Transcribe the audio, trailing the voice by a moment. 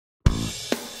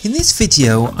In this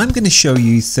video, I'm going to show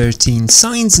you 13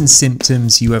 signs and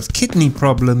symptoms you have kidney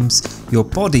problems your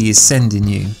body is sending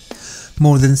you.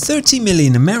 More than 30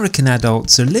 million American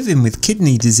adults are living with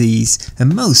kidney disease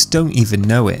and most don't even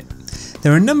know it.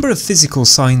 There are a number of physical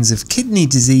signs of kidney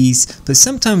disease, but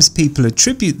sometimes people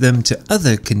attribute them to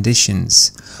other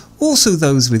conditions. Also,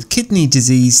 those with kidney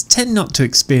disease tend not to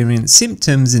experience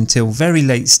symptoms until very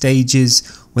late stages,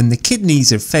 when the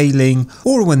kidneys are failing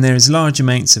or when there is large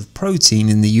amounts of protein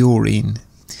in the urine.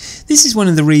 This is one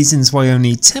of the reasons why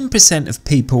only 10% of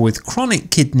people with chronic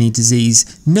kidney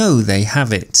disease know they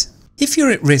have it. If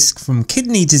you're at risk from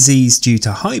kidney disease due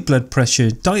to high blood pressure,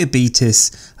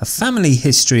 diabetes, a family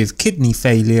history of kidney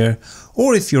failure,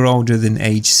 or if you're older than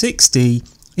age 60,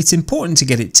 it's important to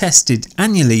get it tested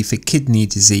annually for kidney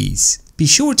disease. Be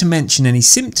sure to mention any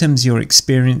symptoms you're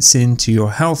experiencing to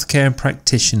your healthcare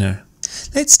practitioner.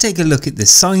 Let's take a look at the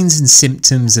signs and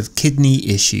symptoms of kidney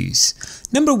issues.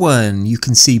 Number 1, you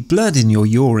can see blood in your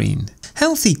urine.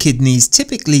 Healthy kidneys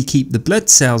typically keep the blood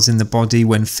cells in the body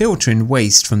when filtering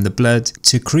waste from the blood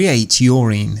to create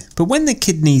urine. But when the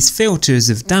kidney's filters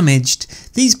have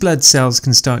damaged, these blood cells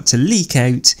can start to leak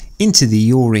out into the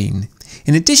urine.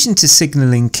 In addition to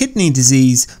signalling kidney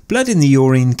disease, blood in the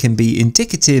urine can be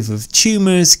indicative of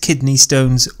tumours, kidney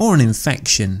stones or an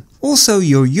infection. Also,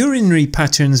 your urinary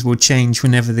patterns will change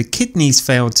whenever the kidneys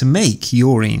fail to make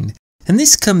urine, and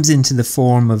this comes into the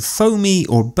form of foamy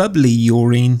or bubbly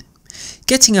urine,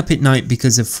 getting up at night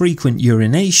because of frequent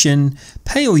urination,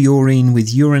 pale urine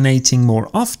with urinating more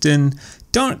often,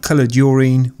 dark coloured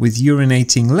urine with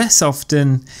urinating less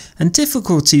often, and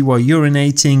difficulty while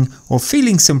urinating or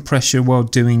feeling some pressure while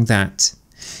doing that.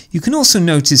 You can also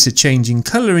notice a change in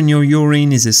colour in your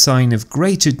urine is a sign of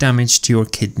greater damage to your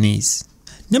kidneys.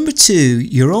 Number 2,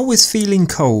 you're always feeling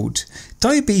cold.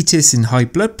 Diabetes and high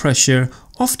blood pressure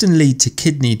often lead to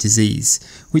kidney disease,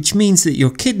 which means that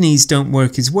your kidneys don't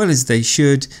work as well as they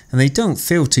should and they don't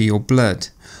filter your blood.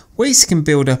 Waste can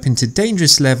build up into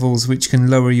dangerous levels which can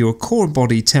lower your core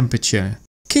body temperature.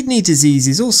 Kidney disease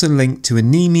is also linked to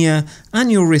anemia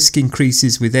and your risk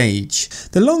increases with age.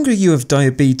 The longer you have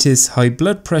diabetes, high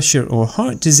blood pressure or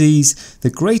heart disease, the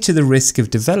greater the risk of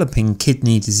developing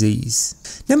kidney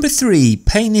disease. Number 3,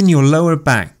 pain in your lower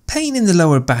back. Pain in the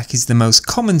lower back is the most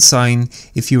common sign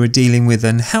if you are dealing with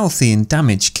unhealthy and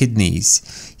damaged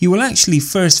kidneys. You will actually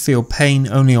first feel pain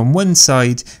only on one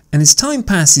side, and as time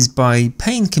passes by,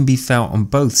 pain can be felt on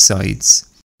both sides.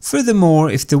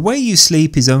 Furthermore, if the way you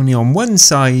sleep is only on one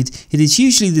side, it is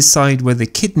usually the side where the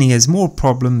kidney has more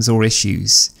problems or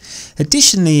issues.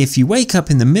 Additionally, if you wake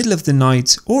up in the middle of the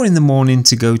night or in the morning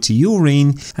to go to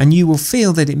urine, and you will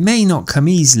feel that it may not come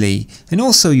easily, and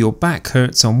also your back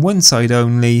hurts on one side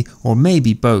only or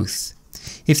maybe both.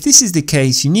 If this is the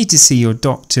case, you need to see your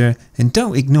doctor and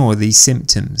don't ignore these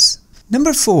symptoms.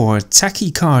 Number 4,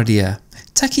 tachycardia.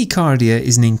 Tachycardia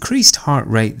is an increased heart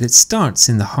rate that starts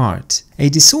in the heart. A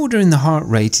disorder in the heart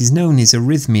rate is known as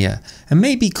arrhythmia and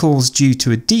may be caused due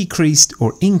to a decreased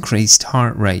or increased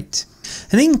heart rate.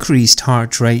 An increased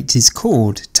heart rate is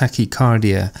called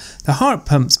tachycardia. The heart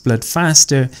pumps blood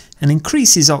faster and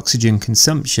increases oxygen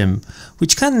consumption,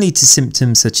 which can lead to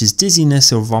symptoms such as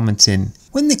dizziness or vomiting.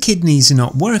 When the kidneys are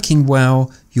not working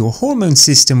well, your hormone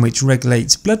system, which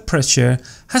regulates blood pressure,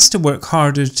 has to work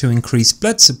harder to increase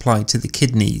blood supply to the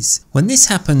kidneys. When this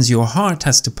happens, your heart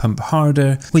has to pump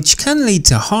harder, which can lead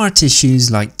to heart issues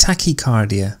like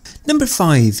tachycardia. Number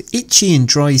 5, itchy and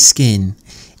dry skin.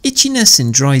 Itchiness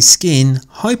and dry skin,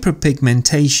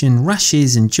 hyperpigmentation,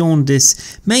 rashes and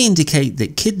jaundice may indicate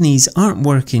that kidneys aren't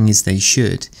working as they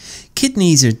should.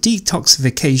 Kidneys are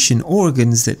detoxification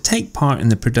organs that take part in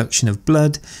the production of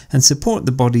blood and support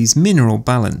the body's mineral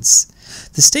balance.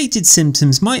 The stated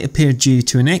symptoms might appear due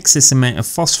to an excess amount of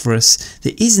phosphorus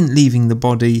that isn't leaving the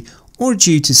body or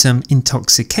due to some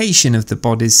intoxication of the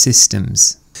body's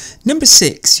systems. Number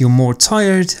 6, you're more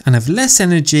tired and have less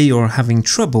energy or are having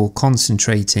trouble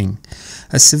concentrating.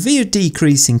 A severe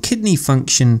decrease in kidney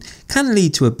function can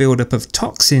lead to a buildup of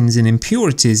toxins and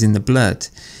impurities in the blood.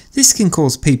 This can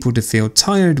cause people to feel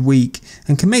tired, weak,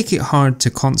 and can make it hard to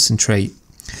concentrate.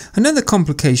 Another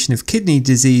complication of kidney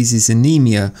disease is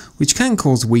anemia, which can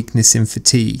cause weakness and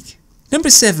fatigue. Number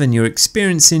 7, you're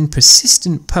experiencing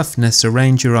persistent puffiness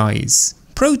around your eyes.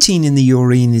 Protein in the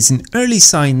urine is an early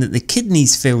sign that the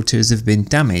kidneys' filters have been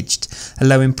damaged,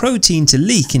 allowing protein to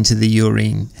leak into the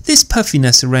urine. This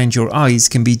puffiness around your eyes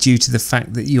can be due to the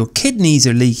fact that your kidneys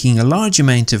are leaking a large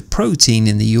amount of protein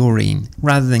in the urine,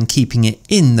 rather than keeping it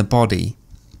in the body.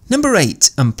 Number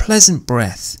 8. Unpleasant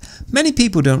breath. Many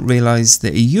people don't realise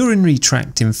that a urinary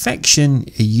tract infection,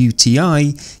 a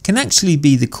UTI, can actually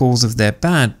be the cause of their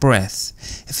bad breath.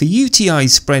 If a UTI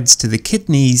spreads to the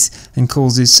kidneys and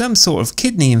causes some sort of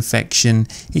kidney infection,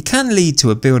 it can lead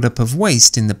to a build-up of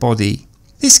waste in the body.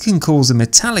 This can cause a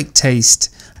metallic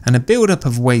taste, and a build-up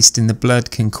of waste in the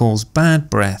blood can cause bad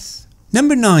breath.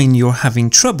 Number 9. You're having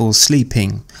trouble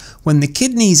sleeping. When the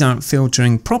kidneys aren't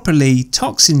filtering properly,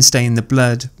 toxins stay in the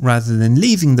blood rather than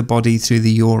leaving the body through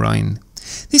the urine.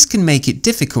 This can make it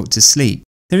difficult to sleep.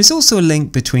 There is also a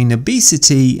link between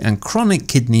obesity and chronic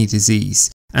kidney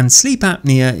disease, and sleep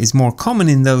apnea is more common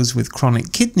in those with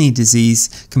chronic kidney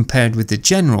disease compared with the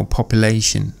general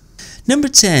population. Number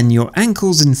 10. Your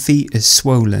ankles and feet are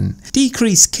swollen.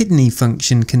 Decreased kidney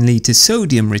function can lead to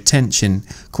sodium retention,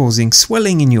 causing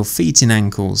swelling in your feet and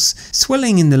ankles.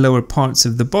 Swelling in the lower parts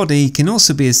of the body can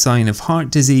also be a sign of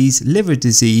heart disease, liver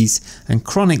disease, and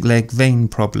chronic leg vein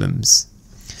problems.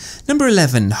 Number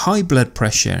 11. High blood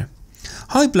pressure.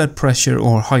 High blood pressure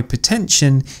or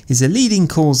hypertension is a leading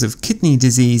cause of kidney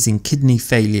disease and kidney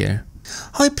failure.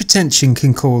 Hypertension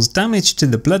can cause damage to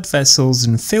the blood vessels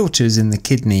and filters in the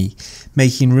kidney,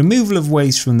 making removal of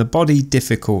waste from the body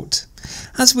difficult.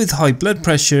 As with high blood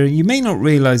pressure, you may not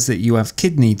realise that you have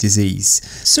kidney disease.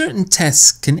 Certain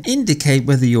tests can indicate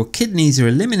whether your kidneys are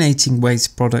eliminating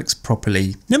waste products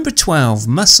properly. Number 12.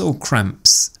 Muscle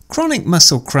cramps. Chronic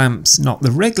muscle cramps, not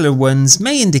the regular ones,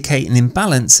 may indicate an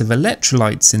imbalance of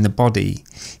electrolytes in the body.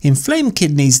 Inflamed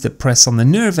kidneys that press on the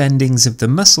nerve endings of the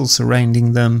muscles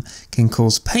surrounding them can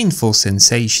cause painful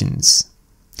sensations.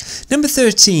 Number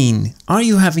 13. Are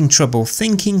you having trouble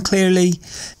thinking clearly?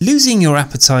 Losing your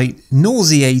appetite,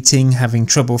 nauseating, having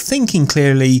trouble thinking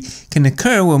clearly can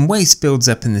occur when waste builds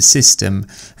up in the system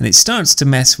and it starts to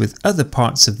mess with other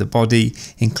parts of the body,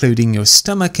 including your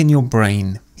stomach and your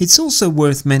brain. It's also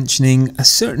worth mentioning a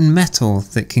certain metal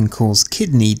that can cause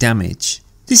kidney damage.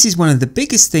 This is one of the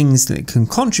biggest things that can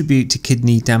contribute to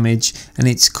kidney damage, and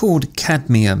it's called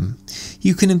cadmium.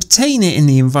 You can obtain it in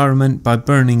the environment by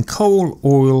burning coal,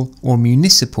 oil or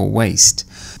municipal waste.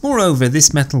 Moreover,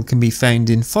 this metal can be found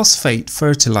in phosphate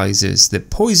fertilizers that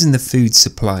poison the food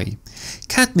supply.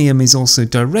 Cadmium is also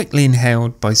directly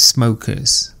inhaled by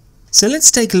smokers. So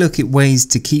let's take a look at ways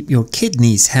to keep your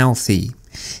kidneys healthy.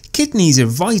 Kidneys are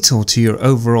vital to your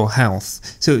overall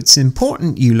health, so it's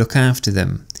important you look after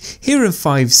them. Here are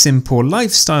 5 simple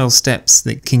lifestyle steps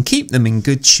that can keep them in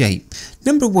good shape.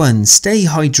 Number 1. Stay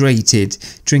hydrated.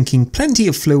 Drinking plenty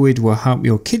of fluid will help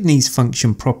your kidneys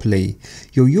function properly.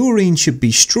 Your urine should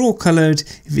be straw coloured.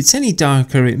 If it's any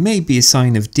darker, it may be a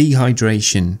sign of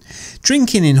dehydration.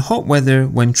 Drinking in hot weather,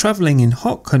 when travelling in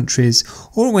hot countries,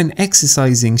 or when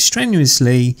exercising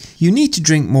strenuously, you need to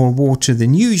drink more water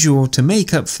than usual to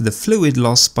make up for the fluid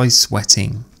loss by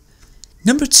sweating.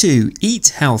 Number 2. Eat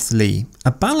healthily. A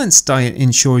balanced diet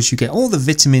ensures you get all the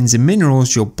vitamins and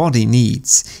minerals your body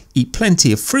needs. Eat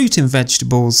plenty of fruit and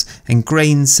vegetables and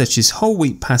grains such as whole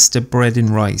wheat pasta, bread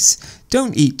and rice.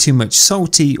 Don't eat too much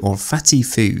salty or fatty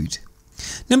food.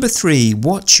 Number 3.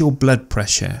 Watch your blood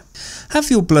pressure. Have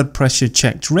your blood pressure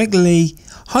checked regularly.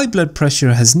 High blood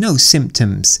pressure has no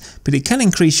symptoms, but it can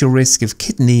increase your risk of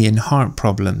kidney and heart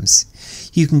problems.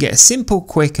 You can get a simple,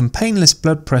 quick and painless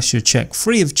blood pressure check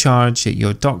free of charge at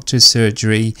your doctor's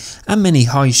surgery and many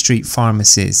high street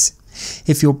pharmacies.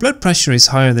 If your blood pressure is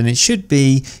higher than it should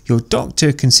be, your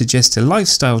doctor can suggest a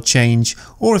lifestyle change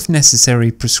or, if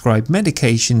necessary, prescribe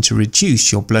medication to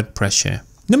reduce your blood pressure.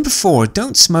 Number 4.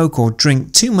 Don't smoke or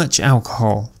drink too much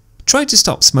alcohol. Try to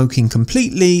stop smoking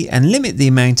completely and limit the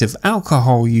amount of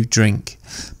alcohol you drink.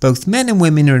 Both men and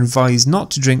women are advised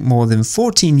not to drink more than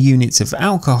 14 units of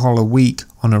alcohol a week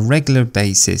on a regular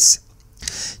basis.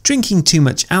 Drinking too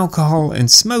much alcohol and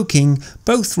smoking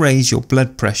both raise your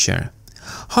blood pressure.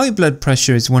 High blood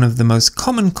pressure is one of the most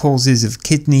common causes of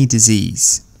kidney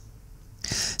disease.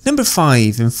 Number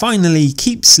 5, and finally,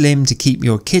 keep slim to keep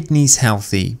your kidneys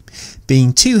healthy.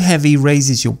 Being too heavy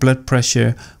raises your blood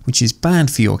pressure, which is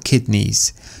bad for your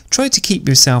kidneys. Try to keep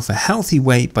yourself a healthy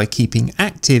weight by keeping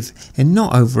active and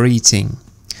not overeating.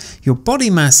 Your body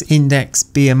mass index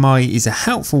BMI is a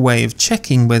helpful way of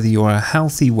checking whether you are a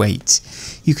healthy weight.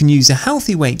 You can use a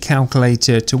healthy weight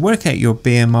calculator to work out your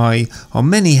BMI on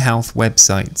many health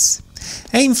websites.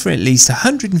 Aim for at least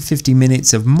 150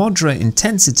 minutes of moderate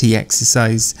intensity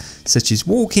exercise such as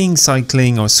walking,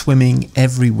 cycling or swimming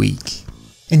every week.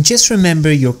 And just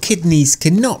remember, your kidneys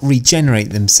cannot regenerate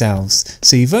themselves,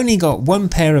 so you've only got one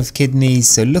pair of kidneys,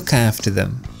 so look after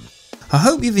them. I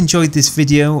hope you've enjoyed this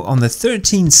video on the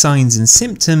 13 signs and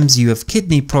symptoms you have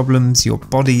kidney problems your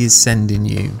body is sending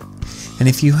you. And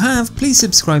if you have, please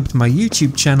subscribe to my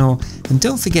YouTube channel and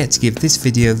don't forget to give this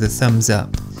video the thumbs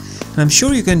up. And I'm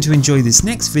sure you're going to enjoy this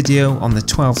next video on the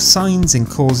 12 signs and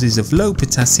causes of low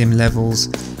potassium levels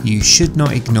you should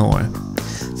not ignore.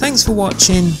 Thanks for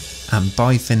watching and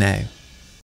bye for now.